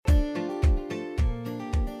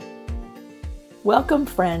Welcome,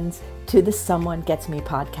 friends, to the Someone Gets Me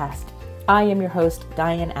podcast. I am your host,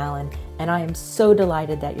 Diane Allen, and I am so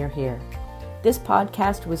delighted that you're here. This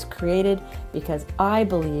podcast was created because I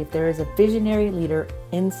believe there is a visionary leader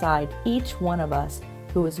inside each one of us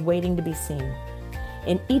who is waiting to be seen.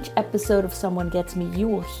 In each episode of Someone Gets Me, you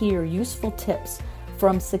will hear useful tips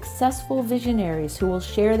from successful visionaries who will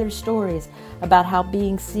share their stories about how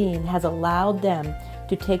being seen has allowed them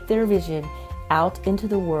to take their vision out into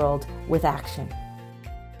the world with action.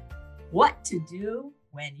 What to do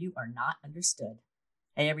when you are not understood.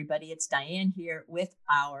 Hey everybody, it's Diane here with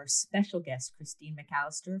our special guest, Christine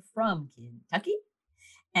McAllister from Kentucky.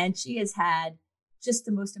 And she has had just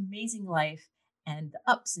the most amazing life and the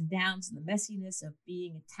ups and downs and the messiness of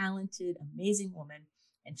being a talented, amazing woman.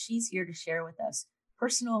 And she's here to share with us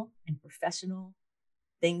personal and professional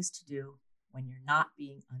things to do when you're not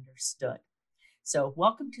being understood. So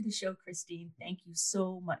welcome to the show, Christine. Thank you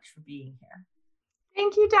so much for being here.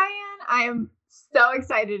 Thank you, Diane. I am so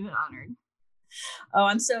excited and honored. Oh,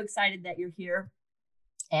 I'm so excited that you're here.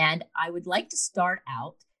 And I would like to start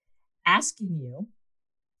out asking you,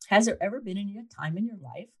 has there ever been any time in your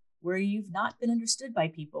life where you've not been understood by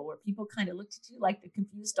people, where people kind of looked at you like the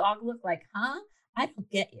confused dog look, like, huh? I don't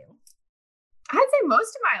get you. I'd say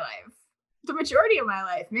most of my life, the majority of my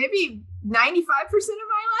life, maybe 95% of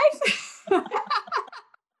my life.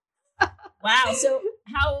 Wow. So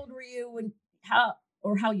how old were you when, how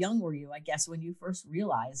young were you, I guess, when you first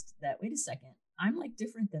realized that, wait a second, I'm like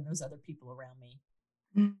different than those other people around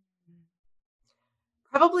me?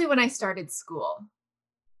 Probably when I started school.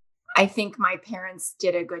 I think my parents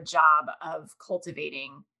did a good job of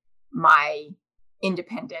cultivating my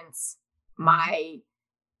independence, my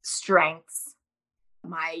strengths,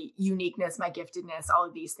 my uniqueness, my giftedness, all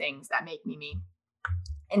of these things that make me me.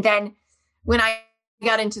 And then when I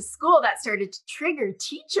got into school, that started to trigger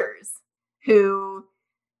teachers who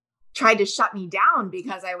tried to shut me down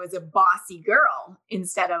because I was a bossy girl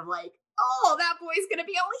instead of like, oh, that boy's going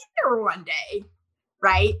to be a leader one day.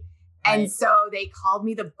 Right. And so they called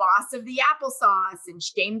me the boss of the applesauce and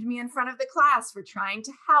shamed me in front of the class for trying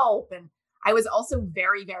to help. And I was also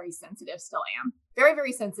very, very sensitive, still am. Very,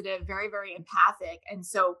 very sensitive, very, very empathic. And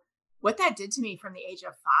so what that did to me from the age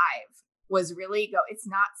of 5 was really go, it's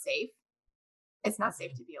not safe. It's not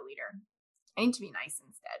safe to be a leader. I need to be nice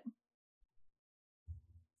instead.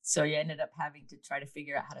 So you ended up having to try to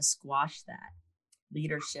figure out how to squash that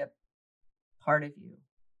leadership part of you.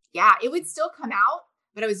 Yeah, it would still come out,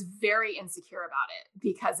 but I was very insecure about it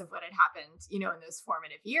because of what had happened, in those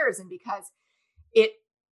formative years. And because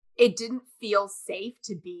it didn't feel safe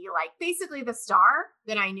to be like basically the star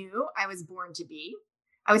that I knew I was born to be.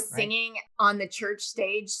 I was singing on the church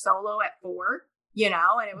stage solo at 4,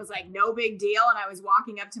 and it was like no big deal. And I was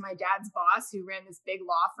walking up to my dad's boss who ran this big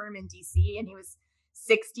law firm in DC, and he was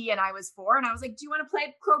 60 and I was 4. And I was like, do you want to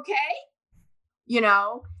play croquet?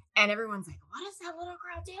 And everyone's like, what is that little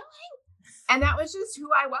girl doing? And that was just who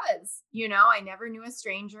I was. I never knew a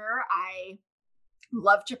stranger. I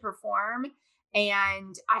loved to perform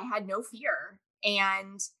and I had no fear.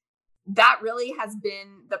 And that really has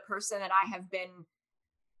been the person that I have been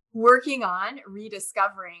working on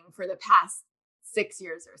rediscovering for the past 6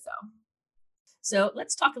 years or so. So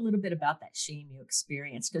let's talk a little bit about that shame you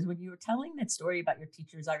experienced. Because when you were telling that story about your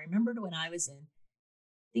teachers, I remembered when I was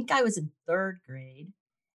in 3rd grade,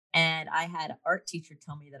 and I had an art teacher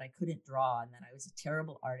tell me that I couldn't draw and that I was a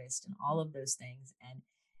terrible artist and all of those things.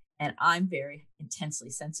 And I'm very intensely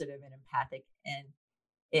sensitive and empathic. And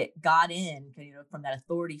it got in, from that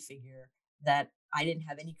authority figure that I didn't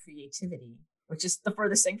have any creativity, which is the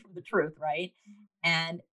furthest thing from the truth, right?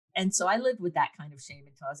 And so I lived with that kind of shame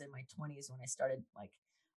until I was in my 20s when I started like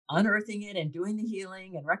unearthing it and doing the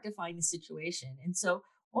healing and rectifying the situation. And so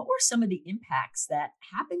what were some of the impacts that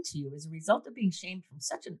happened to you as a result of being shamed from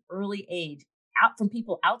such an early age, out from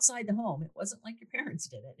people outside the home? It wasn't like your parents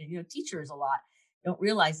did it. And, teachers a lot don't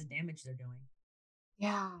realize the damage they're doing.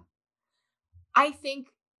 Yeah. I think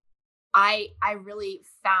I really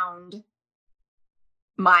found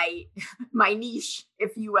my niche,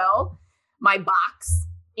 if you will, my box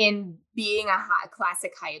in being a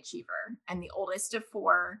classic high achiever and the oldest of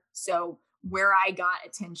 4. So where I got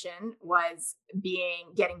attention was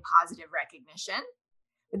getting positive recognition.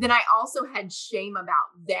 But then I also had shame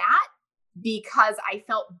about that because I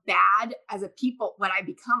felt bad what I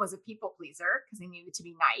become was a people pleaser because I needed to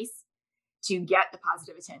be nice to get the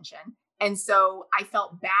positive attention. And so I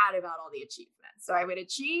felt bad about all the achievements. So I would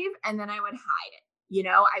achieve and then I would hide it.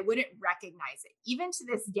 I wouldn't recognize it. Even to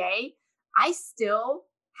this day, I still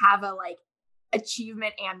have a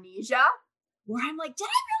achievement amnesia where I'm like, did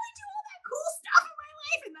I really do all that cool stuff in my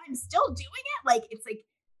life and I'm still doing it. Like, it's like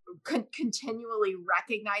continually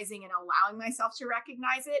recognizing and allowing myself to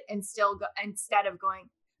recognize it and still go, instead of going,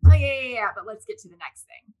 oh yeah, but let's get to the next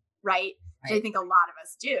thing. Right. Which I think a lot of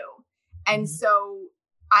us do. And so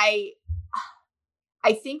I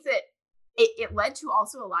think that it led to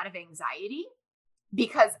also a lot of anxiety,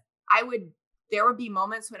 because there would be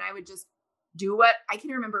moments when I would just do what I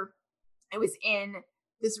can remember. I was in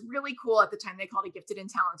this really cool, at the time they called a gifted and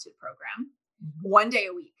talented program, one day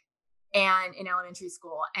a week, and in elementary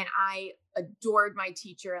school. And I adored my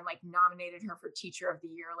teacher and like nominated her for teacher of the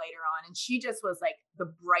year later on. And she just was like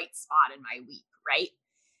the bright spot in my week. Right.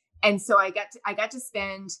 And so I got to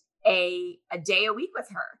spend a day a week with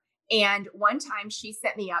her. And one time she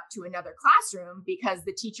sent me up to another classroom because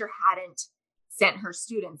the teacher hadn't sent her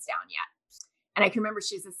students down yet. And I can remember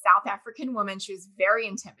she's a South African woman. She was very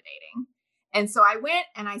intimidating. And so I went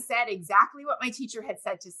and I said exactly what my teacher had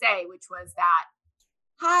said to say, which was that,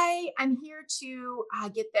 hi, I'm here to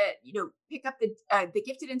pick up the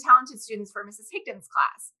gifted and talented students for Mrs. Higdon's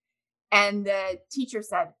class. And the teacher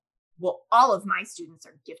said, well, all of my students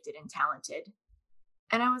are gifted and talented.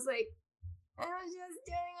 And I was like, I was just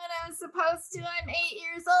doing what I was supposed to. I'm 8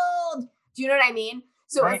 years old. Do you know what I mean?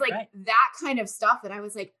 So it was like that kind of stuff that I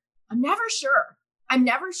was like, I'm never sure. I'm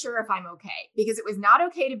never sure if I'm okay, because it was not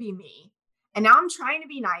okay to be me. And now I'm trying to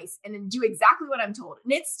be nice and then do exactly what I'm told.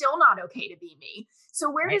 And it's still not okay to be me. So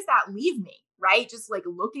where does that leave me? Right? Just like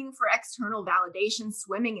looking for external validation,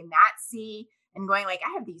 swimming in that sea and going like,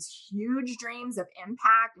 I have these huge dreams of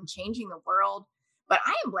impact and changing the world, but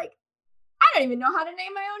I am like, I don't even know how to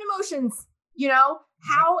name my own emotions. You know,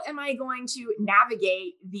 how am I going to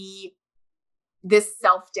navigate this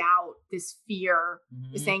self-doubt, this fear,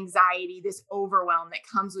 this anxiety, this overwhelm that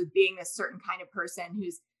comes with being a certain kind of person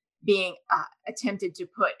who's being attempted to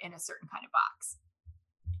put in a certain kind of box?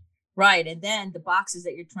 Right. And then the boxes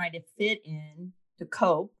that you're trying to fit in to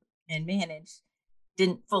cope and manage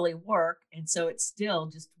didn't fully work. And so it's still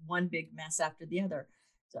just one big mess after the other.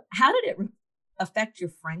 So how did it affect your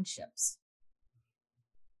friendships?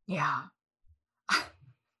 Yeah.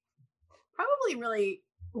 Probably really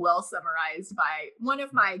well summarized by one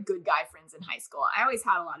of my good guy friends in high school. I always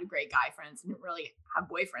had a lot of great guy friends and didn't really have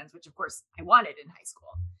boyfriends, which of course I wanted in high school.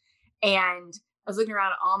 And I was looking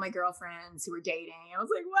around at all my girlfriends who were dating. I was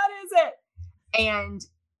like, what is it? And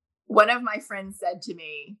one of my friends said to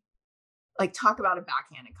me, like, talk about a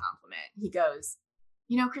backhanded compliment. He goes,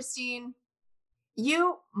 you know, Christine,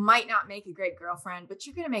 you might not make a great girlfriend, but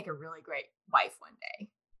you're going to make a really great wife one day.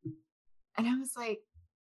 And I was like,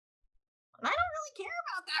 I don't really care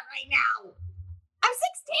about that right now. I'm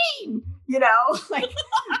 16, you know, like,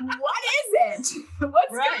 what is it? What's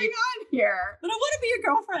going on here? But I want to be your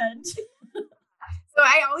girlfriend. So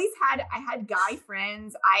I had guy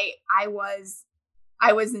friends. I was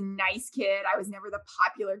a nice kid. I was never the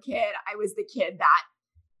popular kid. I was the kid that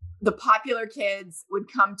the popular kids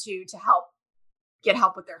would come to get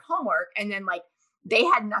help with their homework. And then like, they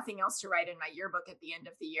had nothing else to write in my yearbook at the end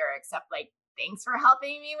of the year, except like, thanks for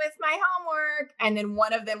helping me with my homework. And then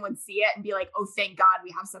one of them would see it and be like, oh, thank God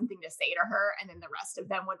we have something to say to her. And then the rest of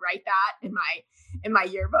them would write that in my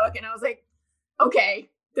yearbook. And I was like, okay,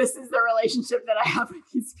 this is the relationship that I have with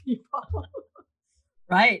these people.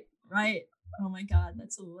 Right. Oh my God,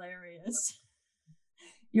 that's hilarious.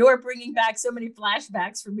 You're bringing back so many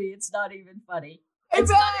flashbacks for me. It's not even funny.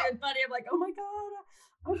 It's not even funny. I'm like, oh my God,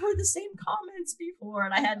 I've heard the same comments before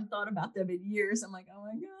and I hadn't thought about them in years. I'm like, oh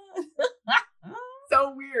my God.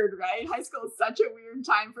 So weird, right? High school is such a weird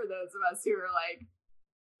time for those of us who are like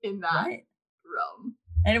in that realm.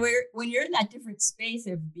 And when you're in that different space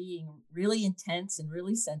of being really intense and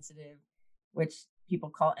really sensitive, which people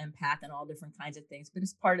call empath and all different kinds of things, but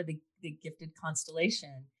it's part of the gifted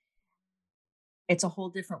constellation, it's a whole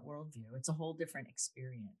different worldview. It's a whole different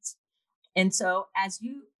experience. And so as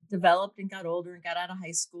you developed and got older and got out of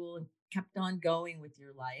high school and kept on going with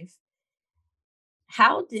your life,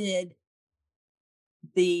 how did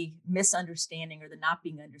the misunderstanding or the not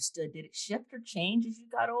being understood, did it shift or change as you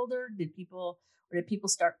got older? Did people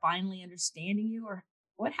start finally understanding you? Or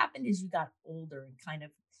what happened as you got older and kind of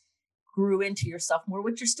grew into yourself more,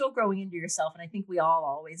 which you're still growing into yourself. And I think we all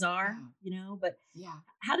always are, you know, but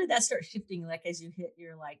how did that start shifting? Like as you hit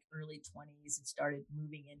your like early 20s and started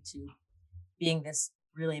moving into being this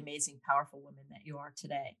really amazing, powerful woman that you are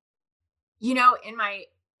today? You know, in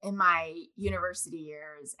my university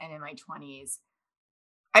years and in my 20s,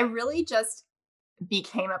 I really just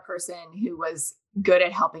became a person who was good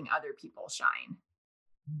at helping other people shine.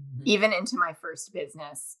 Mm-hmm. Even into my first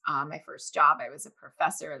business, my first job, I was a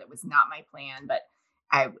professor. That was not my plan, but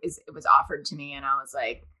it was offered to me. And I was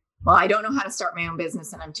like, well, I don't know how to start my own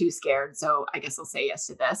business and I'm too scared. So I guess I'll say yes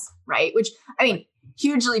to this. Right. Which, I mean,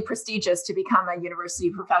 hugely prestigious to become a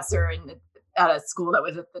university professor at a school that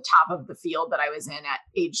was at the top of the field that I was in at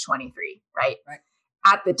age 23. Right.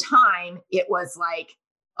 At the time, it was like,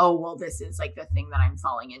 oh, well, this is like the thing that I'm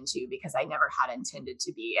falling into because I never had intended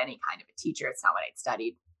to be any kind of a teacher. It's not what I'd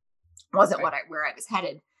studied. It wasn't where I was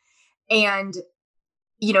headed. And,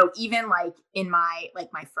 you know, even like in my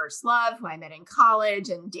first love, who I met in college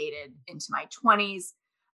and dated into my 20s,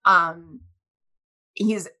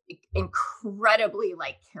 he's incredibly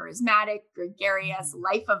like charismatic, gregarious,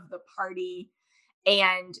 life of the party.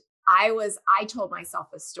 And I told myself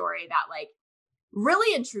a story that like,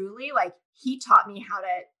 really and truly, like he taught me how to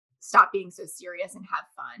stop being so serious and have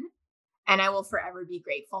fun. And I will forever be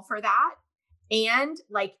grateful for that. And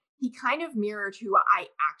like, he kind of mirrored who I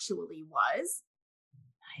actually was,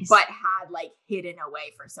 but had like hidden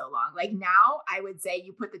away for so long. Like now I would say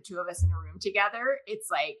you put the two of us in a room together.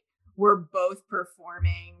 It's like, we're both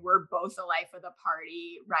performing. We're both the life of the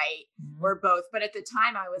party, right? Mm-hmm. We're both, but at the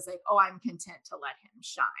time I was like, oh, I'm content to let him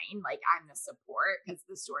shine. Like I'm the support, because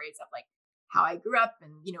the stories of like how I grew up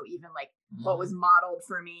and, you know, even like what was modeled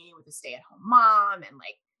for me with a stay-at-home mom and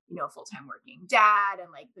like, you know, full-time working dad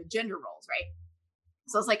and like the gender roles, right?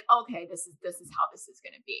 So I was like, okay, this is how this is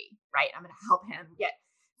going to be, right? I'm going to help him get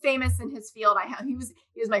famous in his field. He was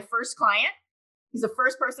my first client. He's the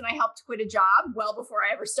first person I helped quit a job well before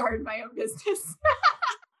I ever started my own business.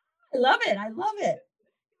 I love it. I love it.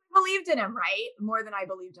 I believed in him, right? More than I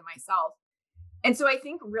believed in myself. And so I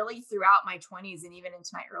think really throughout my 20s and even into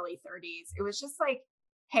my early 30s, it was just like,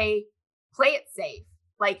 hey, play it safe,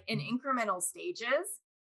 like in incremental stages.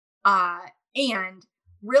 And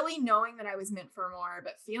really knowing that I was meant for more,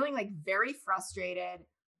 but feeling like very frustrated,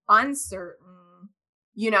 uncertain,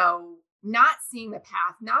 you know, not seeing the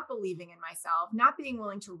path, not believing in myself, not being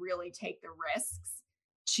willing to really take the risks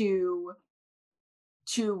to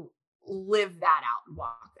live that out and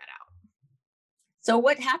walk that out. So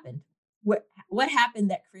what happened? What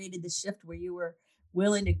happened that created the shift where you were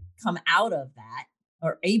willing to come out of that,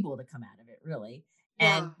 or able to come out of it really,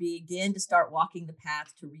 and begin to start walking the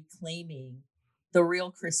path to reclaiming the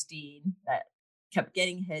real Christine that kept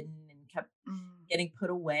getting hidden and kept getting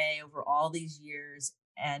put away over all these years?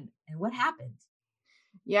 And what happened?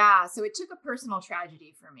 Yeah. So it took a personal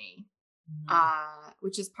tragedy for me,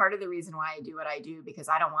 which is part of the reason why I do what I do, because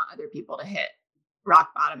I don't want other people to hit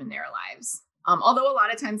rock bottom in their lives. Although a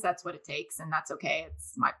lot of times that's what it takes, and that's okay.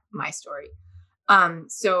 It's my story.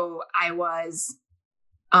 So I was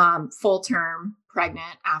full term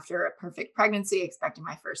pregnant after a perfect pregnancy, expecting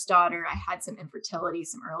my first daughter. I had some infertility,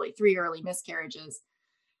 three early miscarriages.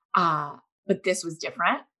 But this was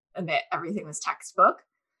different, and that everything was textbook.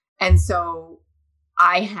 And so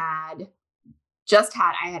I had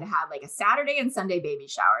had like a Saturday and Sunday baby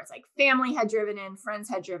showers. Like family had driven in, friends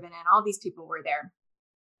had driven in, all these people were there.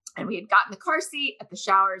 And we had gotten the car seat at the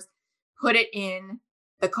showers, put it in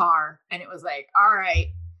the car. And it was like, all right,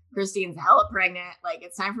 Christine's hella pregnant. Like,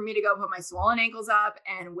 it's time for me to go put my swollen ankles up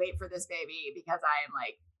and wait for this baby, because I am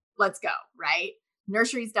like, let's go, right?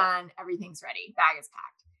 Nursery's done. Everything's ready. Bag is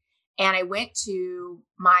packed. And I went to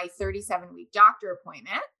my 37-week doctor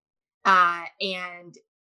appointment. And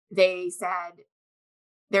they said,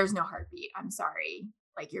 there's no heartbeat. I'm sorry.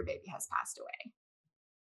 Like, your baby has passed away.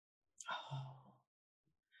 Oh.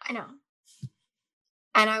 I know.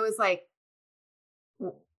 And I was like,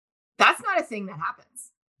 well, that's not a thing that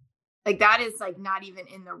happens. Like, that is like not even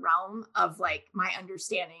in the realm of like my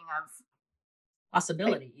understanding of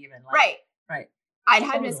possibility, like, even. Like, right. I'd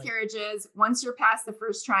had Totally. Miscarriages. Once you're past the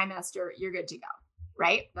first trimester, you're good to go.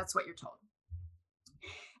 Right. That's what you're told.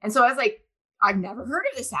 And so I was like, I've never heard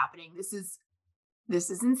of this happening. This is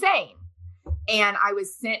insane. And I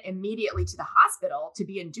was sent immediately to the hospital to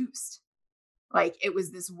be induced. Like, it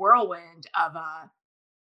was this whirlwind of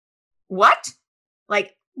what?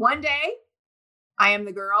 Like, one day I am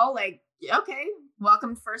the girl, like, okay,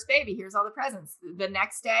 welcome to first baby. Here's all the presents. The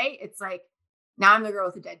next day it's like, now I'm the girl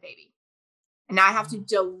with a dead baby. And now I have to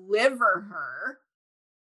deliver her,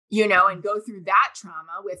 you know, and go through that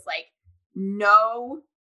trauma with like no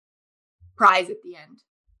prize at the end.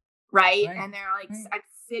 Right. And they're like, I'm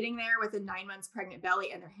sitting there with a 9 months pregnant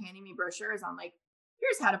belly, and they're handing me brochures on like,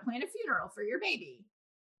 here's how to plan a funeral for your baby.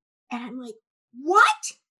 And I'm like,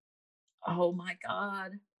 what? Oh my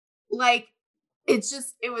God. Like, it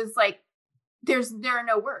was like, there are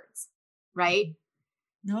no words. Right.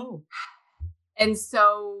 No. And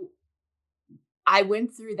so I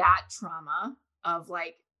went through that trauma of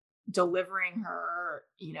like delivering her,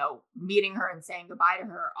 you know, meeting her and saying goodbye to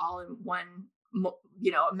her all in one,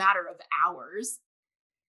 you know, a matter of hours.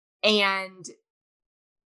 And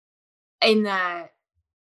in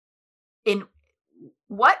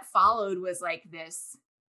what followed was like this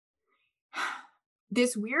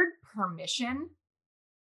weird permission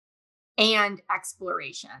and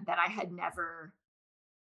exploration that I had never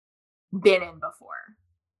been in before.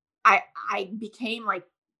 I became like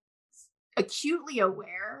acutely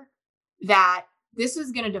aware that this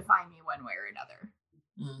was going to define me one way or another.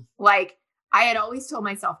 Like, I had always told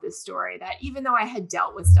myself this story that even though I had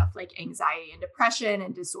dealt with stuff like anxiety and depression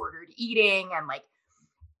and disordered eating, and like,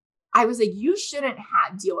 I was like, you shouldn't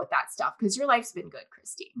deal with that stuff because your life's been good,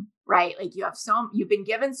 Christine, right? Like, you've been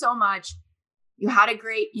given so much, you had a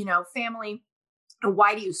great, family. And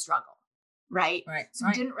why do you struggle? Right. So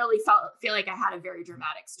I didn't really feel like I had a very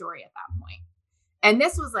dramatic story at that point. And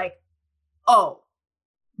this was like, oh,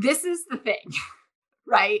 this is the thing,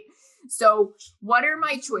 right? So what are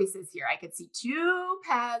my choices here? I could see two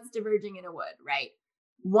paths diverging in a wood, right?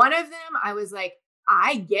 One of them, I was like,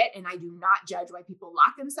 I get, and I do not judge why people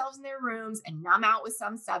lock themselves in their rooms and numb out with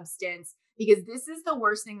some substance, because this is the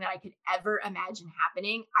worst thing that I could ever imagine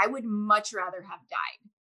happening. I would much rather have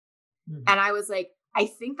died. And I was like, I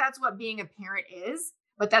think that's what being a parent is,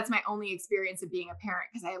 but that's my only experience of being a parent,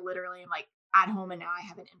 because I literally am like at home and now I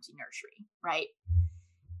have an empty nursery, right?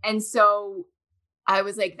 And so I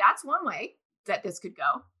was like, that's one way that this could go.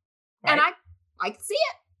 Right. And I could see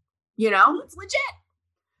it, it's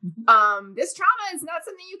legit. This trauma is not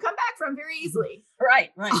something you come back from very easily.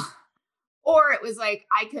 Right. Or it was like,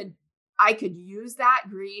 I could use that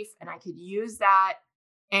grief, and I could use that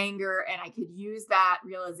anger, and I could use that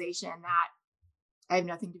realization that I have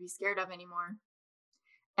nothing to be scared of anymore,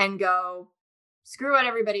 and go, screw what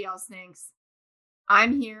everybody else thinks.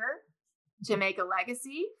 I'm here to make a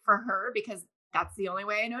legacy for her, because that's the only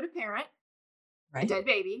way I know to parent a dead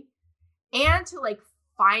baby, and to like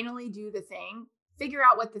finally do the thing, figure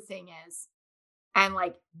out what the thing is, and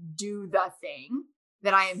like do the thing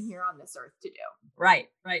that I am here on this earth to do. Right.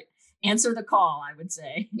 Answer the call, I would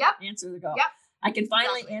say. Yep. Answer the call. Yep. I can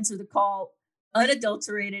finally answer the call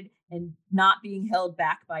unadulterated and not being held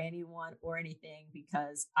back by anyone or anything,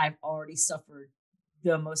 because I've already suffered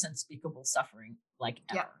the most unspeakable suffering like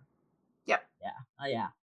ever. Yep. Yeah.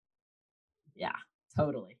 Yeah.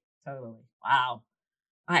 Totally. Wow.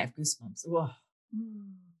 I have goosebumps. Whoa.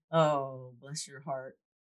 Oh, bless your heart.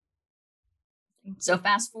 So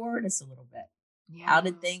fast forward us a little bit. Yeah.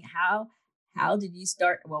 How did you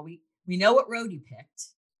start? Well, we know what road you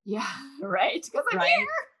picked. Yeah. Right. Because I'm here.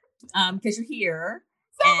 Because you're here.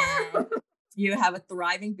 And you have a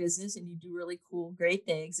thriving business and you do really cool, great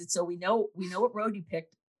things. And so we know what road you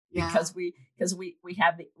picked because we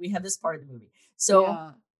have this part of the movie.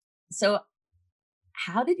 So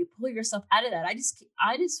how did you pull yourself out of that? I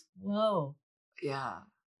just whoa. Yeah.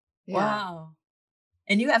 Wow.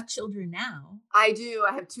 And you have children now. I do.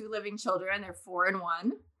 I have 2 living children. They're 4 and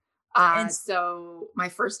 1. So my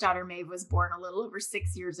first daughter, Maeve, was born a little over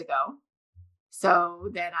 6 years ago. So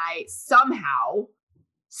then I somehow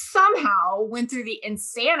went through the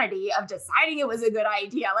insanity of deciding it was a good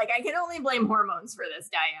idea. Like, I can only blame hormones for this,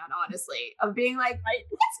 Diane, honestly, of being like,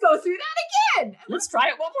 let's go through that again. Let's try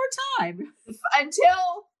it one more time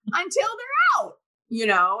until they're out,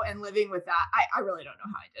 and living with that. I really don't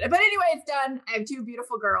know how I did it, but anyway, it's done. I have 2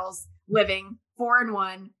 beautiful girls living, 4 and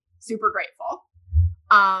 1, super grateful.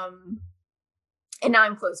 And now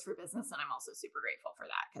I'm closed for business, and I'm also super grateful for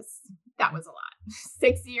that, because that was a lot.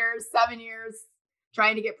 6 years, 7 years,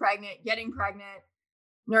 trying to get pregnant, getting pregnant,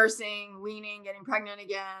 nursing, weaning, getting pregnant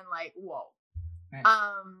again. Like, whoa. Right.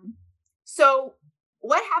 So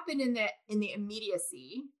what happened in the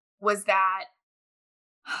immediacy was that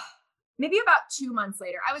maybe about 2 months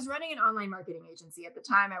later, I was running an online marketing agency at the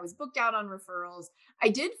time. I was booked out on referrals.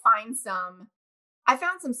 I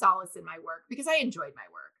found some solace in my work because I enjoyed my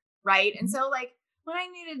work. Right. And so like, when I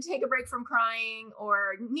needed to take a break from crying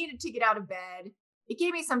or needed to get out of bed, it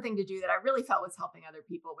gave me something to do that I really felt was helping other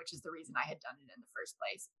people, which is the reason I had done it in the first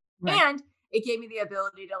place. Right. And it gave me the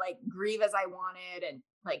ability to like grieve as I wanted and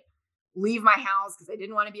like leave my house because I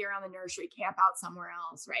didn't want to be around the nursery, camp out somewhere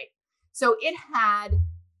else. Right. So it had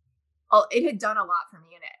done a lot for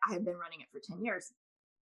me, and I had been running it for 10 years.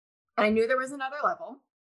 And I knew there was another level.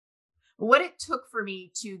 What it took for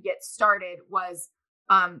me to get started was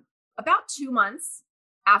about 2 months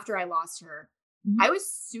after I lost her. I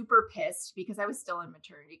was super pissed because I was still in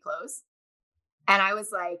maternity clothes. And I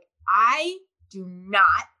was like, I do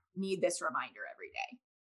not need this reminder every day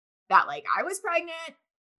that like I was pregnant.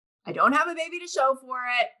 I don't have a baby to show for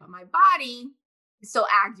it, but my body is still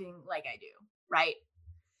acting like I do. Right.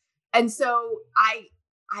 And so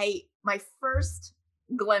my first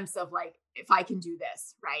glimpse of like if I can do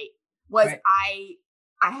this, right? Was Right.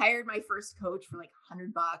 I hired my first coach for like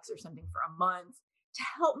 $100 or something for a month to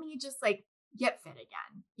help me just like get fit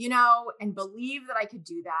again, and believe that I could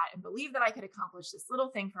do that and believe that I could accomplish this little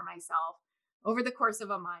thing for myself over the course of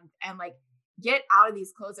a month and like get out of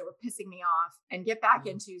these clothes that were pissing me off and get back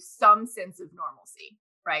into some sense of normalcy,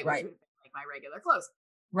 right? Which Right. would have been like my regular clothes.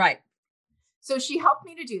 Right. So she helped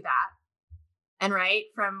me to do that. And right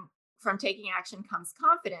from taking action comes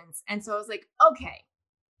confidence. And so I was like, okay,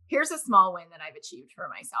 here's a small win that I've achieved for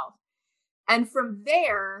myself. And from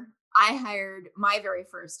there, I hired my very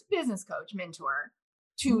first business coach mentor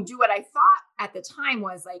to do what I thought at the time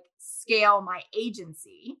was like scale my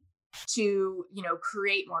agency to,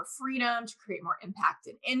 create more freedom, to create more impact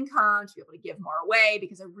and income, to be able to give more away,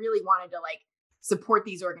 because I really wanted to like support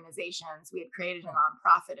these organizations. We had created a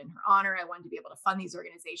nonprofit in her honor. I wanted to be able to fund these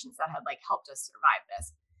organizations that had like helped us survive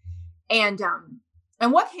this.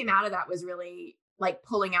 And what came out of that was really like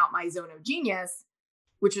pulling out my zone of genius,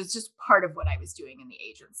 which was just part of what I was doing in the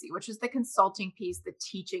agency, which was the consulting piece, the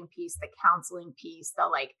teaching piece, the counseling piece, the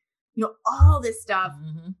like, all this stuff,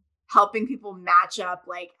 helping people match up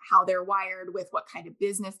like how they're wired with what kind of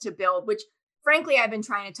business to build, which frankly, I've been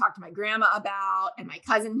trying to talk to my grandma about and my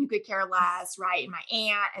cousin who could care less, right? And my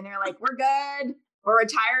aunt, and they're like, we're good. We're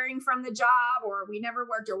retiring from the job, or we never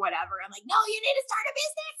worked or whatever. I'm like, no, you need to start a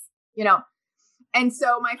business, And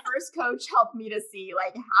so my first coach helped me to see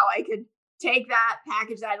like how I could take that,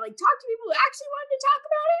 package that, like talk to people who actually wanted to talk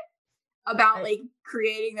about like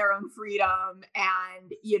creating their own freedom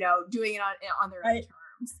and, doing it on their own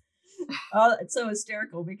terms. Oh, it's so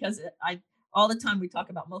hysterical because all the time we talk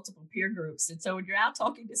about multiple peer groups. And so when you're out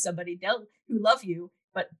talking to somebody who love you,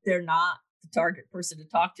 but they're not the target person to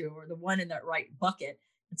talk to or the one in that right bucket,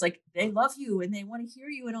 it's like they love you and they want to hear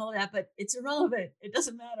you and all of that, but it's irrelevant. It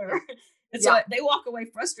doesn't matter. And so they walk away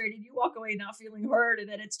frustrated. You walk away not feeling heard. And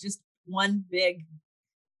then it's just one big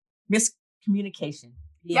miscommunication,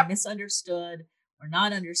 being misunderstood or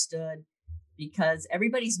not understood, because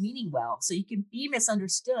everybody's meaning well. So you can be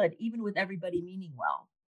misunderstood even with everybody meaning well.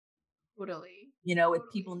 Totally.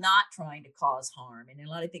 With people not trying to cause harm. And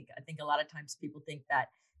I think a lot of times people think that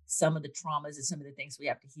some of the traumas and some of the things we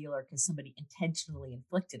have to heal are because somebody intentionally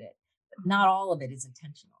inflicted it. But not all of it is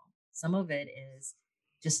intentional. Some of it is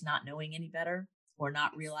just not knowing any better or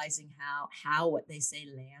not realizing how what they say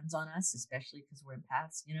lands on us, especially because we're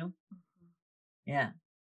empaths, Yeah.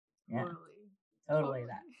 Yeah. Totally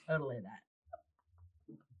that.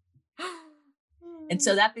 And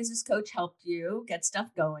so that business coach helped you get stuff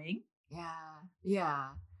going. Yeah.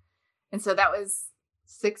 And so that was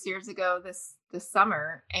 6 years ago this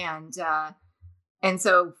summer. And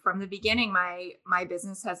so from the beginning, my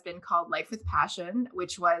business has been called Life with Passion,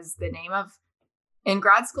 which was the name of, in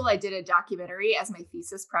grad school, I did a documentary as my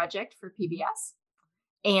thesis project for PBS.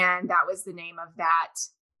 And that was the name of that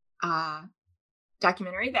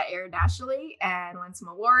documentary that aired nationally and won some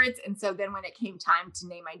awards. And so then when it came time to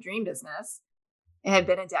name my dream business, it had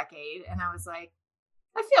been a decade. And I was like,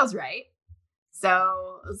 that feels right.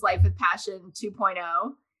 So it was Life with Passion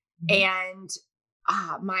 2.0. And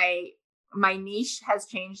my niche has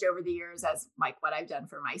changed over the years as like what I've done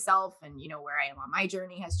for myself and, where I am on my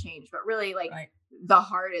journey has changed. But really like the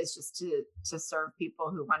heart is just to serve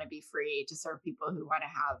people who want to be free, to serve people who want to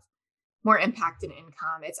have more impact and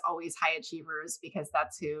income. It's always high achievers because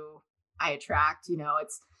that's who I attract.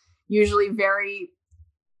 It's usually very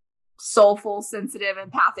soulful, sensitive,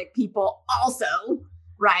 empathic people also,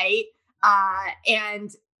 right?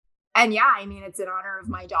 And yeah, I mean, it's in honor of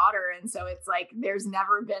my daughter. And so it's like, there's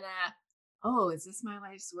never been is this my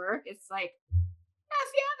life's work? It's like,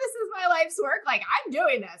 yeah, this is my life's work. Like I'm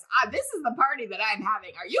doing this. This is the party that I'm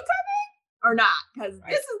having. Are you coming or not? Because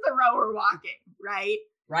this is the row we're walking, right?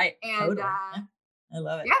 Right. And totally. I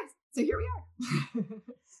love it. Yeah. So here we are.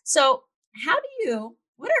 So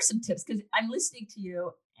what are some tips? Because I'm listening to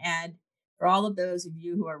you, and for all of those of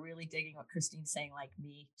you who are really digging what Christine's saying, like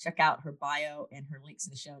me, check out her bio and her links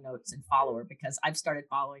in the show notes and follow her, because I've started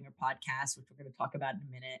following her podcast, which we're going to talk about in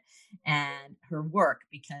a minute, and her work,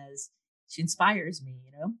 because she inspires me,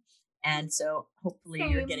 and so hopefully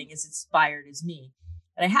you're getting as inspired as me.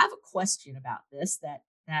 But I have a question about this that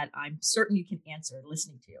I'm certain you can answer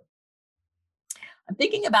listening to you. I'm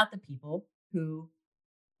thinking about the people who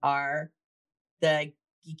are the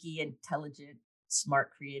geeky, intelligent,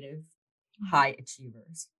 smart, creative, high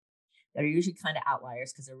achievers that are usually kind of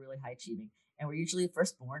outliers because they're really high achieving. And we're usually the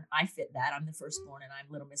firstborn. I fit that. I'm the firstborn and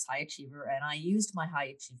I'm Little Miss High Achiever. And I used my high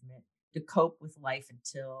achievement to cope with life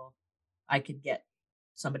until I could get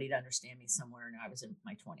somebody to understand me somewhere. And I was in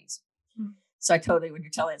my 20s. So I totally, when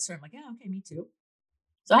you're telling that story, I'm like, yeah, okay, me too.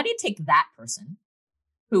 So how do you take that person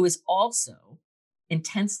who is also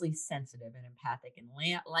intensely sensitive and empathic, and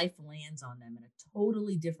life lands on them in a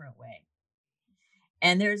totally different way?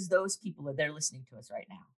 And there's those people that they're listening to us right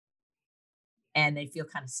now, and they feel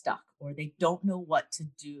kind of stuck, or they don't know what to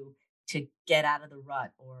do to get out of the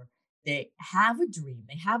rut, or they have a dream,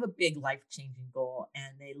 they have a big life-changing goal,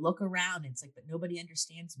 and they look around and it's like, but nobody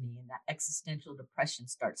understands me, and that existential depression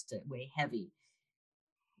starts to weigh heavy.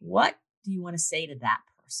 What do you want to say to that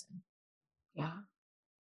person? Yeah.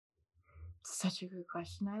 Such a good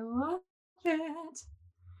question. I love it.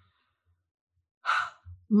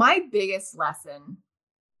 My biggest lesson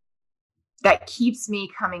that keeps me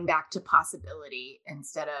coming back to possibility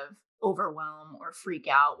instead of overwhelm or freak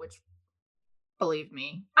out, which, believe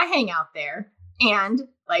me, I hang out there. And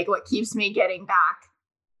like what keeps me getting back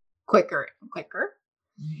quicker and quicker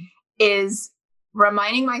is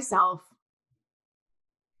reminding myself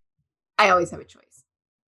I always have a choice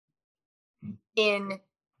in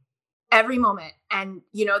every moment. And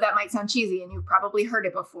you know, that might sound cheesy and you've probably heard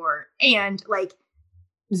it before. And like,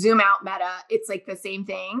 zoom out meta, it's like the same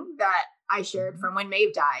thing that I shared from when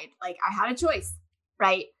Maeve died. Like, I had a choice,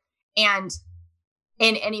 right? And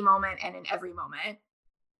in any moment and in every moment,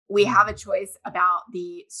 we have a choice about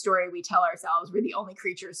the story we tell ourselves. We're the only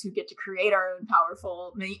creatures who get to create our own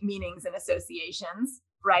powerful meanings and associations,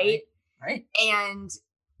 right? Right. And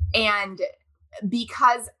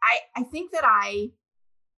because I think that I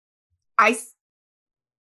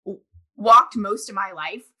walked most of my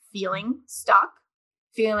life feeling stuck,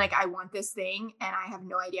 feeling like I want this thing and I have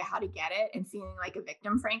no idea how to get it, and feeling like a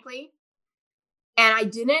victim, frankly. And I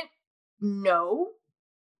didn't know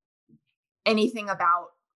anything about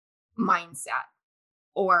mindset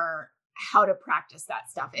or how to practice that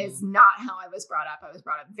stuff. It's not how I was brought up. I was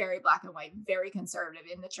brought up very black and white, very conservative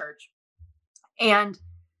in the church. And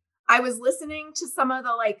I was listening to some of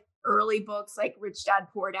the like early books, like Rich Dad,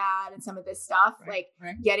 Poor Dad, and some of this stuff,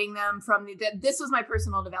 getting them from this was my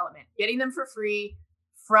personal development, getting them for free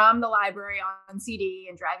from the library on CD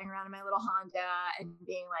and driving around in my little Honda and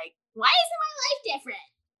being like, why isn't my life different?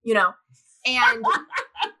 You know, and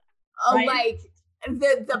like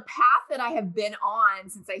the path that I have been on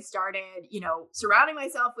since I started, you know, surrounding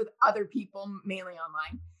myself with other people, mainly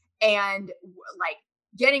online, and like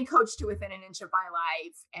getting coached to within an inch of my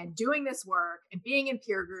life and doing this work and being in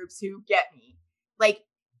peer groups who get me, like,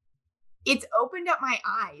 it's opened up my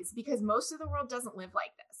eyes, because most of the world doesn't live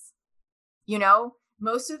like this. You know,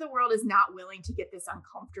 most of the world is not willing to get this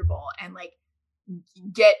uncomfortable and like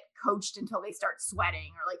get coached until they start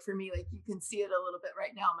sweating, or like for me, like you can see it a little bit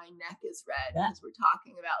right now, my neck is red because we're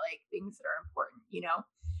talking about like things that are important, you know,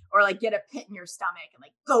 or like get a pit in your stomach and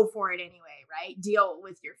like go for it anyway, right? Deal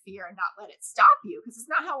with your fear and not let it stop you, because it's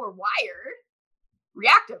not how we're wired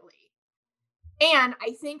reactively. And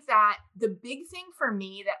I think that the big thing for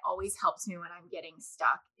me that always helps me when I'm getting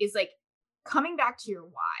stuck is like coming back to your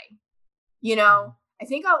why. You know, I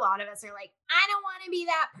think a lot of us are like, I don't want to be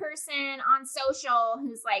that person on social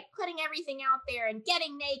who's like putting everything out there and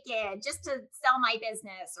getting naked just to sell my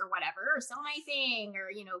business or whatever, or sell my thing, or,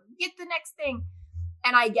 you know, get the next thing.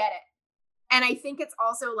 And I get it. And I think it's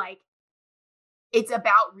also like, it's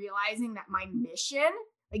about realizing that my mission,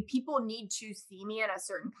 like people need to see me in a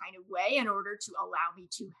certain kind of way in order to allow me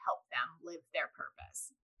to help them live their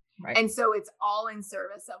purpose. Right. And so it's all in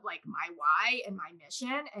service of like my why and my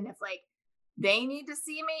mission. And if like, they need to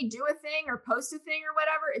see me do a thing or post a thing or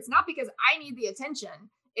whatever, it's not because I need the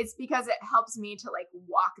attention. It's because it helps me to like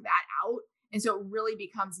walk that out. And so it really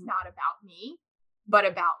becomes not about me, but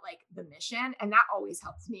about like the mission. And that always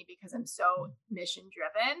helps me because I'm so mission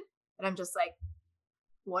driven that I'm just like,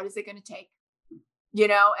 what is it going to take? You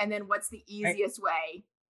know, and then what's the easiest way?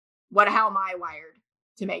 How am I wired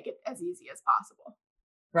to make it as easy as possible?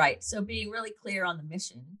 Right. So being really clear on the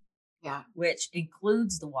mission, which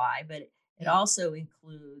includes the why, but it also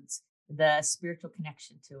includes the spiritual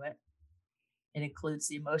connection to it. It includes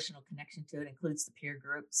the emotional connection to it. It includes the peer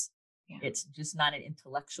groups. Yeah. It's just not an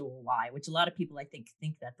intellectual why, which a lot of people, I think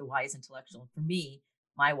that the why is intellectual. For me,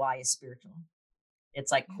 my why is spiritual.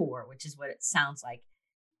 It's like core, which is what it sounds like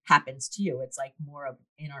happens to you. It's like more of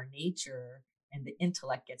in our nature, and the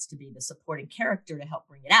intellect gets to be the supporting character to help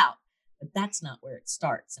bring it out. But that's not where it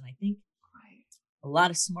starts. And I think a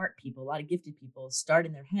lot of smart people, a lot of gifted people start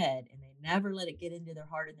in their head and they never let it get into their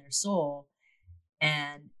heart and their soul.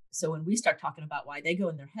 And so when we start talking about why, they go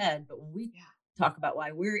in their head, but when we talk about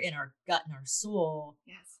why, we're in our gut and our soul.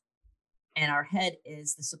 Yes. And our head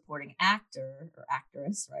is the supporting actor or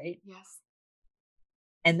actress, right? Yes.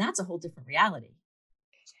 And that's a whole different reality.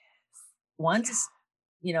 It is. One's,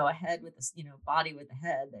 you know, a head with a, you know, body with a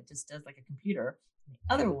head that just does like a computer. And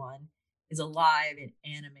the other one is alive and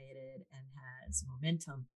animated and has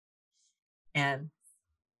momentum. And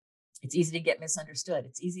it's easy to get misunderstood.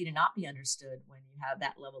 It's easy to not be understood when you have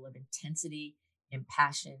that level of intensity and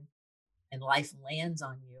passion, and life lands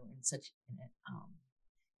on you in such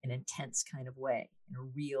an intense kind of way, in a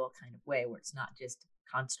real kind of way where it's not just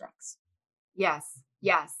constructs. Yes.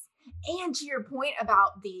 Yes. And to your point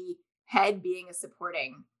about the head being a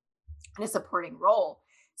supporting role,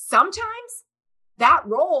 sometimes that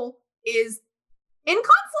role is in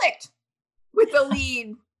conflict with the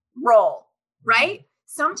lead role, right?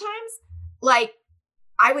 Sometimes, like,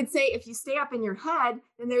 I would say if you stay up in your head,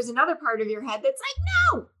 then there's another part of your head that's like,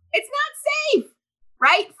 no, it's not safe,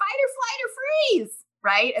 right? Fight or flight or freeze,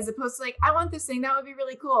 right? As opposed to like, I want this thing, that would be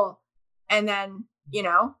really cool. And then,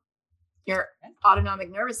 your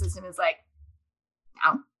autonomic nervous system is like,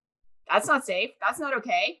 no, that's not safe. That's not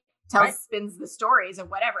okay. Spins the stories of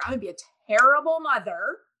whatever. I'm going to be a terrible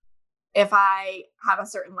mother if I have a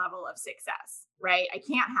certain level of success, right? I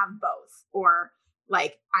can't have both. Or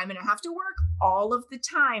like, I'm going to have to work all of the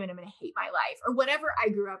time and I'm going to hate my life, or whatever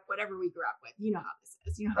we grew up with. You know how this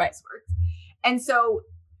is. You know how this works. And so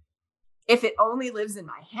if it only lives in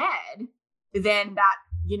my head, then that,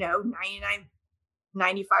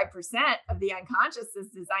 95% of the unconscious is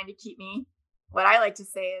designed to keep me, what I like to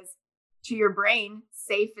say is, to your brain,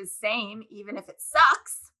 safe is same, even if it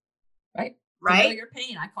sucks. Right. Familiar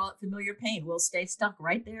pain. I call it familiar pain. We'll stay stuck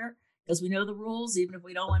right there because we know the rules, even if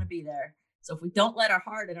we don't want to be there. So if we don't let our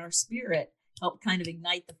heart and our spirit help kind of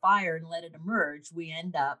ignite the fire and let it emerge, we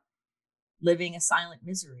end up living a silent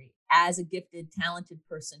misery as a gifted, talented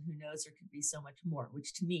person who knows there could be so much more,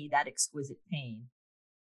 which to me, that exquisite pain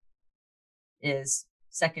is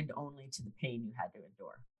second only to the pain you had to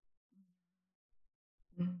endure.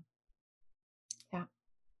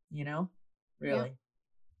 Yeah. Really.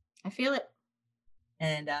 Yeah. I feel it.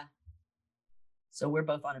 And so we're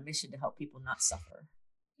both on a mission to help people not suffer.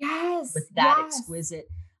 Yes. With that exquisite,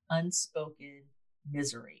 unspoken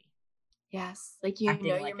misery. Yes. Like you're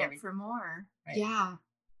meant for more. Right? Yeah.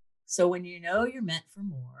 So when you know you're meant for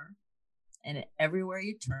more, and everywhere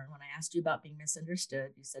you turn, when I asked you about being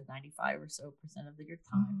misunderstood, you said 95% or so of your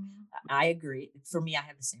time. I agree. For me, I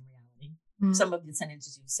have the same reality. Some of the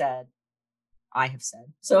sentences you've said, I have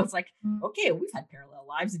said. So it's like, okay, we've had parallel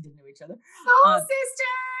lives and didn't know each other. Oh, sister.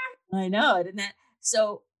 I know, didn't that?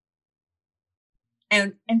 So,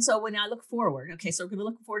 and so when I look forward, okay, so we're going to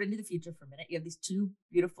look forward into the future for a minute. You have these two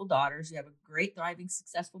beautiful daughters. You have a great, thriving,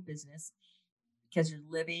 successful business because you're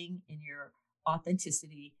living in your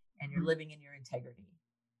authenticity and you're living in your integrity.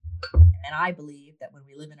 And I believe that when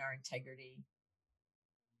we live in our integrity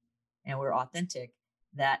and we're authentic,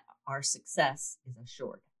 that our success is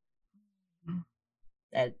assured.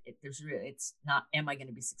 That it's not, am I going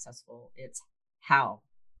to be successful? It's how,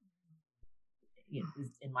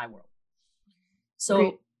 in my world. So,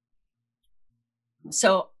 great.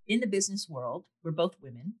 So in the business world, we're both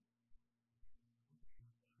women.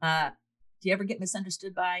 Do you ever get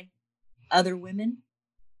misunderstood by other women?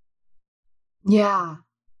 Yeah.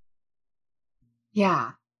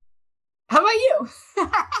 Yeah. How about you?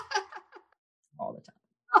 All the time.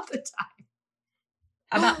 All the time.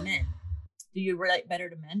 How about men? Do you relate better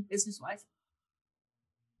to men business-wise?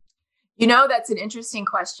 That's an interesting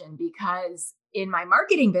question because in my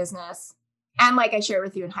marketing business, and like I shared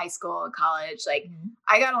with you in high school and college, like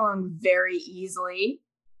I got along very easily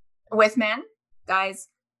with men. Guys,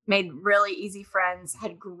 made really easy friends,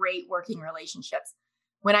 had great working relationships.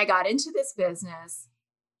 When I got into this business,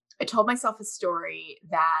 I told myself a story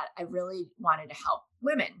that I really wanted to help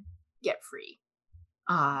women get free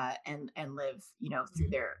and live, through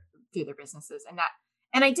their businesses.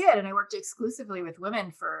 And I did. And I worked exclusively with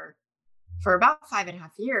women for about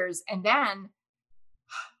 5.5 years. And then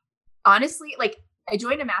honestly, like I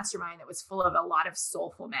joined a mastermind that was full of a lot of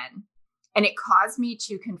soulful men. And it caused me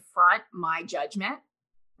to confront my judgment,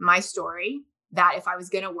 my story, that if I was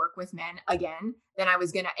going to work with men again, then I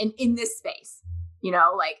was going to, and in this space,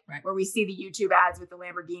 where we see the YouTube ads with the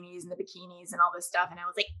Lamborghinis and the bikinis and all this stuff. And I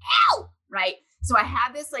was like, ow, right? So I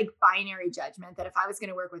had this like binary judgment that if I was going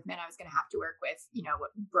to work with men, I was going to have to work with,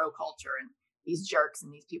 bro culture and these jerks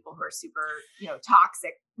and these people who are super,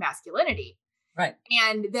 toxic masculinity. Right.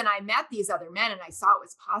 And then I met these other men and I saw it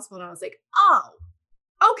was possible. And I was like, oh,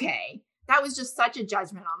 okay. That was just such a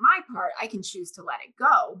judgment on my part. I can choose to let it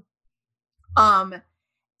go. And,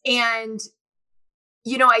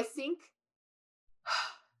 I think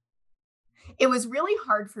it was really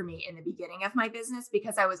hard for me in the beginning of my business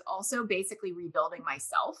because I was also basically rebuilding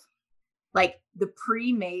myself. Like the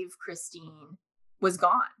pre-Maeve Christine was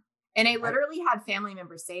gone. And I literally had family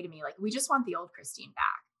members say to me, like, we just want the old Christine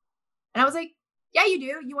back. And I was like, yeah, you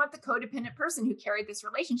do. You want the codependent person who carried this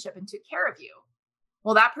relationship and took care of you.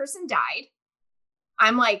 Well, that person died.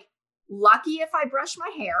 I'm like, lucky if I brush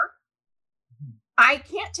my hair. I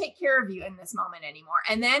can't take care of you in this moment anymore.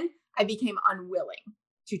 And then I became unwilling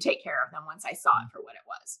to take care of them once I saw it for what it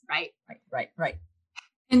was. Right.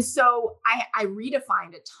 And so I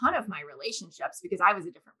redefined a ton of my relationships because I was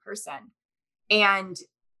a different person. And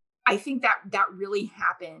I think that really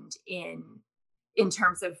happened in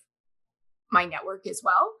terms of my network as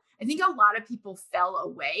well. I think a lot of people fell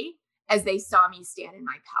away as they saw me stand in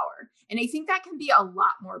my power. And I think that can be a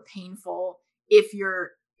lot more painful if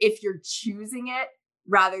you're choosing it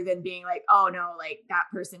rather than being like, oh no, like that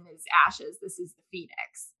person is ashes. This is the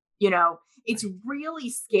phoenix. It's really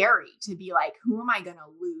scary to be like, who am I going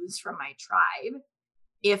to lose from my tribe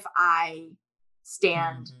if I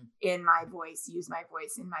stand in my voice, use my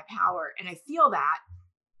voice in my power? And I feel that.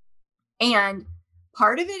 And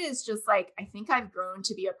part of it is just like, I think I've grown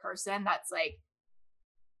to be a person that's like,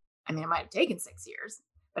 I mean, it might have taken 6 years,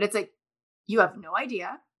 but it's like, you have no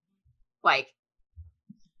idea. Like,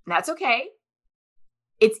 that's okay.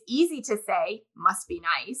 It's easy to say, must be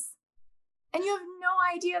nice. And you have no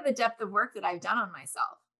idea the depth of work that I've done on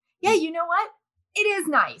myself. Yeah, you know what? It is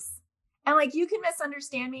nice. And like, you can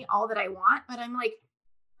misunderstand me all that I want, but I'm like,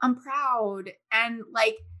 I'm proud. And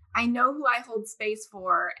like, I know who I hold space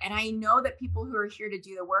for. And I know that people who are here to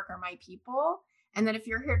do the work are my people. And that if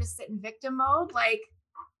you're here to sit in victim mode, like,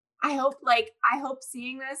 I hope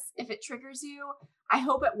seeing this, if it triggers you, I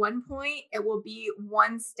hope at one point it will be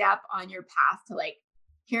one step on your path to like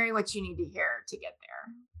hearing what you need to hear to get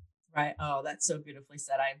there. Right. Oh, that's so beautifully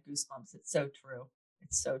said. I have goosebumps. It's so true.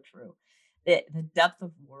 It's so true. The depth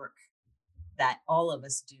of work that all of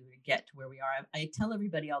us do to get to where we are. I tell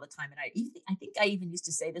everybody all the time, and I think I even used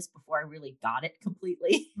to say this before I really got it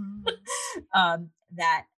completely,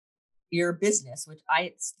 that your business, which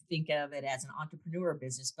I think of it as an entrepreneur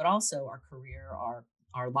business, but also our career,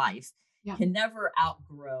 our life, can never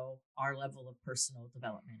outgrow our level of personal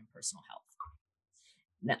development and personal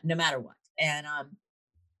health, no matter what.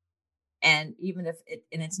 And even if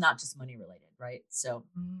it's not just money related, right? So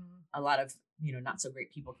a lot of, not so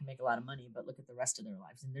great people can make a lot of money, but look at the rest of their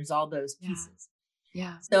lives. And there's all those pieces.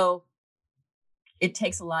 Yeah. So it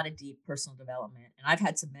takes a lot of deep personal development. And I've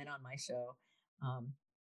had some men on my show.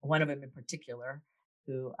 One of them in particular,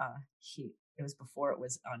 who it was before it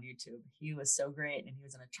was on YouTube. He was so great. And he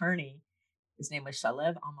was an attorney. His name was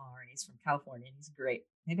Shalev Amar, and he's from California, and he's great.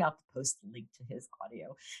 Maybe I'll have to post the link to his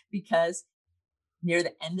audio, because near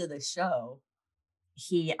the end of the show,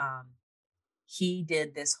 he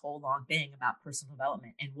did this whole long thing about personal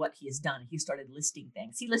development and what he has done. He started listing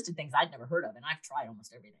things. He listed things I'd never heard of, and I've tried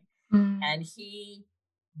almost everything. And he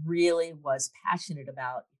really was passionate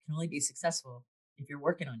about, you can only be successful if you're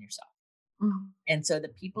working on yourself. And so the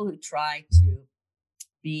people who try to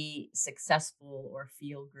be successful or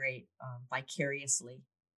feel great vicariously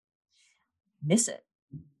miss it,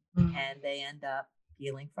 and they end up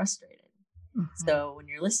feeling frustrated. So when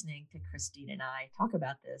you're listening to Christine and I talk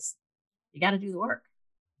about this, you got to do the work,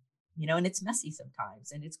 and it's messy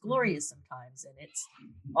sometimes, and it's glorious sometimes, and it's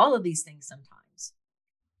all of these things sometimes.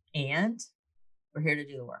 And we're here to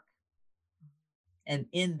do the work. And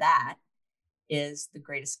in that is the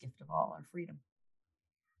greatest gift of all, our freedom.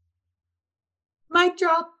 Mic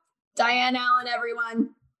drop. Diane Allen, everyone.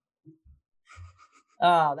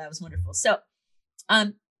 Oh, that was wonderful. So,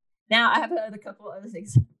 now I have a couple other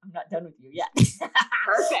things. I'm not done with you yet.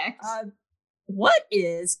 Perfect. What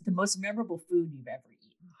is the most memorable food you've ever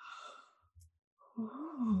eaten?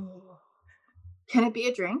 Can it be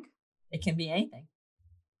a drink? It can be anything.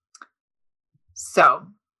 So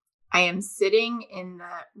I am sitting in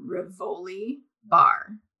the Rivoli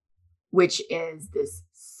bar, which is this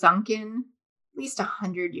sunken, at least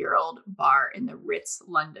 100-year-old bar in the Ritz,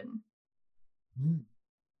 London.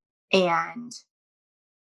 And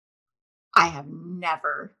I have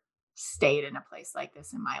never stayed in a place like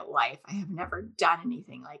this in my life. I have never done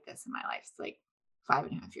anything like this in my life. It's like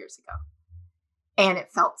 5.5 years ago. And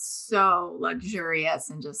it felt so luxurious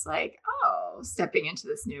and just like, stepping into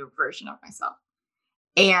this new version of myself.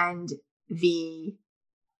 And the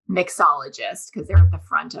mixologist, because they're at the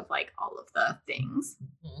front of like all of the things,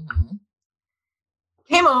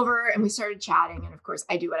 came over and we started chatting. And of course,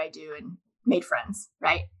 I do what I do and made friends,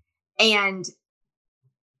 right? And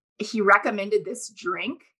he recommended this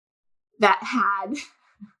drink that had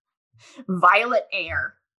violet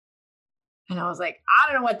air. And I was like,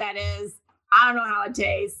 I don't know what that is. I don't know how it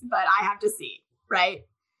tastes, but I have to see, right?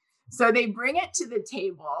 So they bring it to the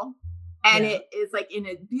table And it is like in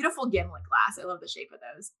a beautiful gimlet glass. I love the shape of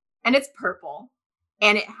those. And it's purple.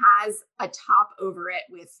 And it has a top over it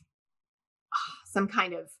with some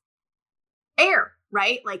kind of air,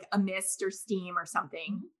 right? Like a mist or steam or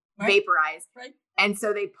something, vaporized. Right. And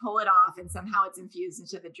so they pull it off and somehow it's infused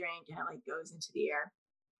into the drink and it like goes into the air.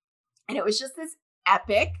 And it was just this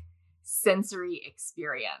epic sensory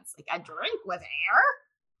experience, like a drink with air.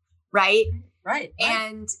 Right.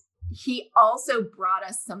 And he also brought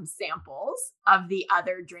us some samples of the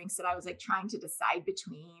other drinks that I was like trying to decide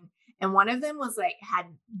between. And one of them was like had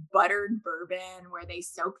buttered bourbon where they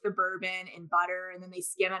soak the bourbon in butter and then they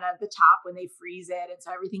skim it at the top when they freeze it. And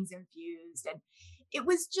so everything's infused. And it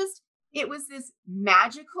was this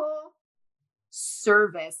magical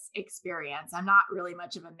service experience. I'm not really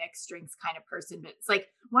much of a mixed drinks kind of person, but it's like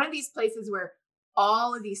one of these places where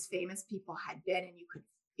all of these famous people had been and you could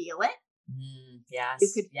feel it. Yes. You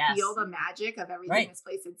could feel the magic of everything this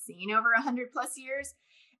place had seen over 100+ years.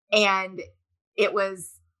 And it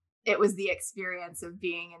was the experience of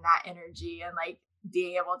being in that energy and like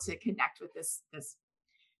being able to connect with this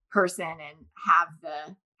person and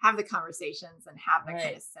have the conversations and have the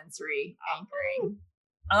kind of sensory anchoring.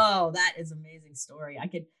 Oh, that is an amazing story.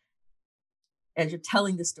 As you're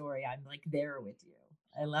telling the story, I'm like there with you.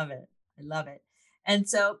 I love it. And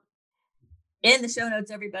so in the show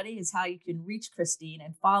notes, everybody, is how you can reach Christine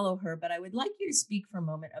and follow her. But I would like you to speak for a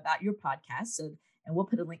moment about your podcast. And we'll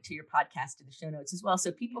put a link to your podcast in the show notes as well,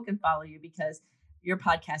 so people can follow you, because your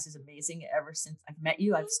podcast is amazing. Ever since I've met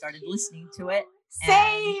you, I've started listening to it.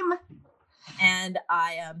 Same. And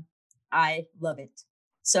I love it.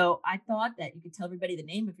 So I thought that you could tell everybody the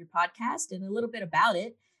name of your podcast and a little bit about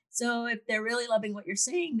it. So if they're really loving what you're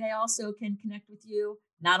saying, they also can connect with you,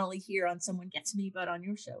 not only here on Someone Gets Me, but on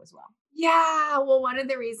your show as well. Yeah. Well, one of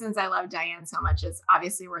the reasons I love Diane so much is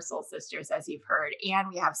obviously we're soul sisters, as you've heard, and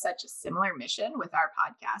we have such a similar mission with our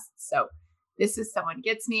podcast. So this is Someone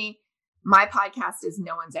Gets Me. My podcast is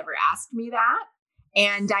No One's Ever Asked Me That.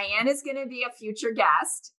 And Diane is going to be a future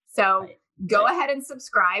guest. So go ahead and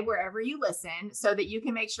subscribe wherever you listen so that you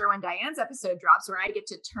can make sure when Diane's episode drops, where I get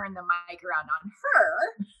to turn the mic around on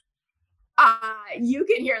her, you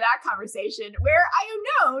can hear that conversation where I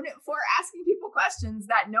am known for asking people questions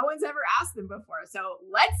that no one's ever asked them before. So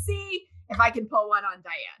let's see if I can pull one on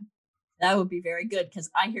Diane. That would be very good, because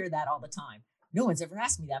I hear that all the time. No one's ever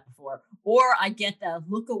asked me that before. Or I get the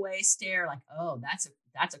look away stare like, oh, that's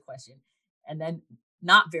a question. And then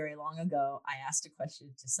not very long ago, I asked a question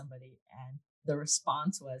to somebody and the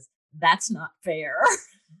response was, that's not fair.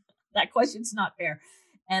 That question's not fair.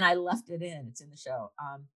 And I left it in. It's in the show.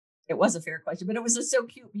 It was a fair question, but it was just so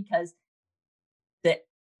cute, because that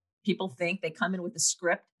people think they come in with a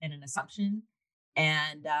script and an assumption,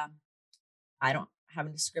 and I don't have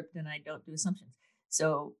a script and I don't do assumptions.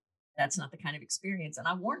 So that's not the kind of experience. And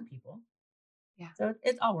I warn people. Yeah. So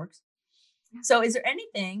it all works. Yeah. So is there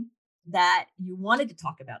anything that you wanted to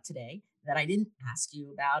talk about today that I didn't ask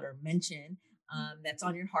you about or mention that's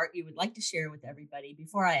on your heart you would like to share with everybody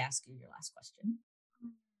before I ask you your last question?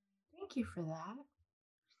 Thank you for that.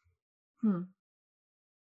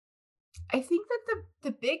 I think that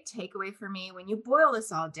the big takeaway for me, when you boil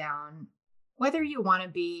this all down, whether you want to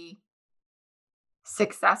be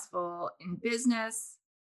successful in business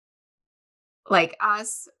like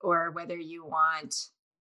us, or whether you want,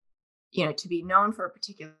 to be known for a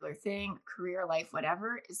particular thing, career, life,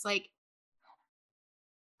 whatever, is like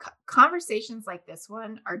conversations like this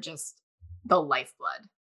one are just the lifeblood,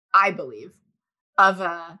 I believe, of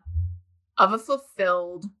a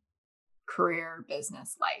fulfilled career,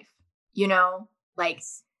 business, life.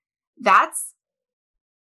 That's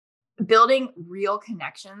building real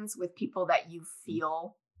connections with people that you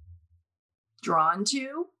feel drawn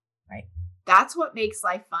to. Right. That's what makes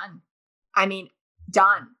life fun. I mean,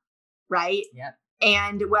 done. Right. Yep.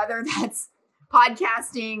 And whether that's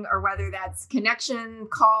podcasting or whether that's connection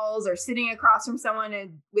calls or sitting across from someone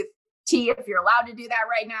and with tea, if you're allowed to do that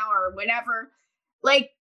right now or whenever,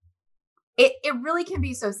 it really can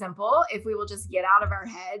be so simple if we will just get out of our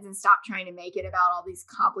heads and stop trying to make it about all these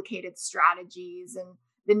complicated strategies and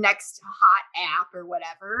the next hot app or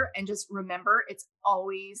whatever. And just remember, it's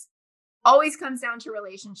always comes down to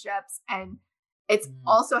relationships. And it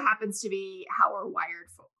also happens to be how we're wired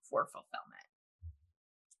for fulfillment.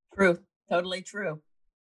 True. Totally true.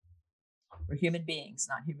 We're human beings,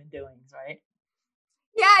 not human doings, right?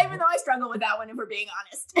 Yeah, even though I struggle with that one, if we're being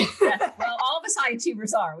honest. Yes. Well, all of us high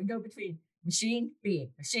achievers are. We go between machine,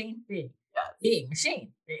 being, yes. Being,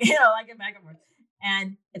 machine, like it back and forth.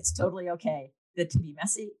 And it's totally okay to be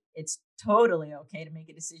messy. It's totally okay to make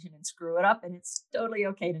a decision and screw it up. And it's totally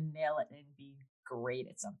okay to nail it and be great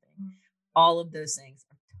at something. All of those things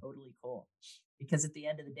are totally cool, because at the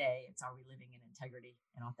end of the day, it's, are we living in integrity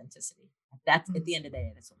and authenticity? That's at the end of the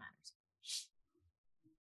day, that's what matters.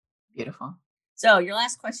 Beautiful. So your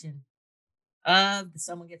last question of the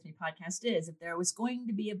Someone Gets Me podcast is, if there was going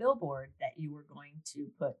to be a billboard that you were going to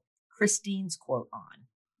put Christine's quote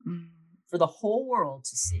on for the whole world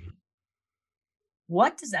to see,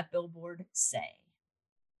 what does that billboard say?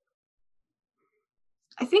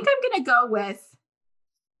 I think I'm going to go with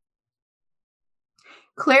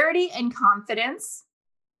clarity and confidence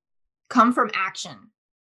come from action,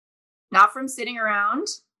 not from sitting around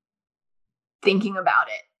thinking about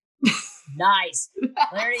it. Nice.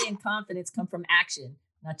 Clarity and confidence come from action,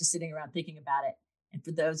 not just sitting around thinking about it. And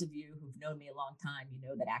for those of you who've known me a long time, you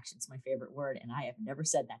know that action's my favorite word, and I have never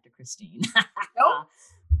said that to Christine. Nope.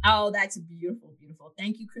 Oh, that's beautiful, beautiful.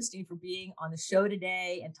 Thank you, Christine, for being on the show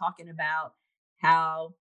today and talking about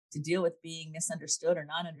how to deal with being misunderstood or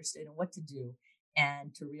not understood, and what to do,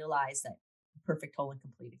 and to realize that you're perfect, whole, and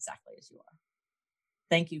complete exactly as you are.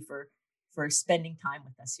 Thank you for spending time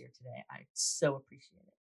with us here today. I so appreciate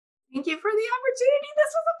it. Thank you for the opportunity.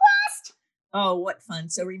 This was a blast. Oh, what fun.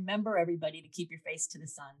 So remember, everybody, to keep your face to the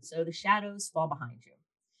sun so the shadows fall behind you,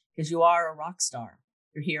 because you are a rock star.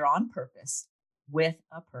 You're here on purpose with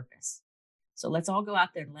a purpose. So let's all go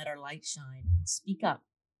out there and let our light shine and speak up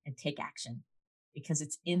and take action, because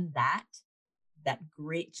it's in that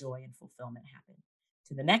great joy and fulfillment happen.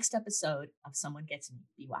 To the next episode of Someone Gets Me.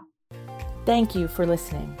 Be well. Thank you for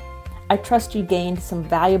listening. I trust you gained some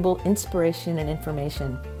valuable inspiration and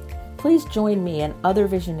information. Please join me and other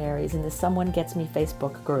visionaries in the Someone Gets Me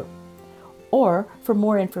Facebook group. Or for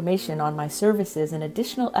more information on my services and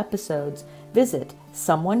additional episode, visit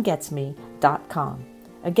someonegetsme.com.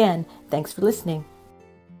 Again, thanks for listening.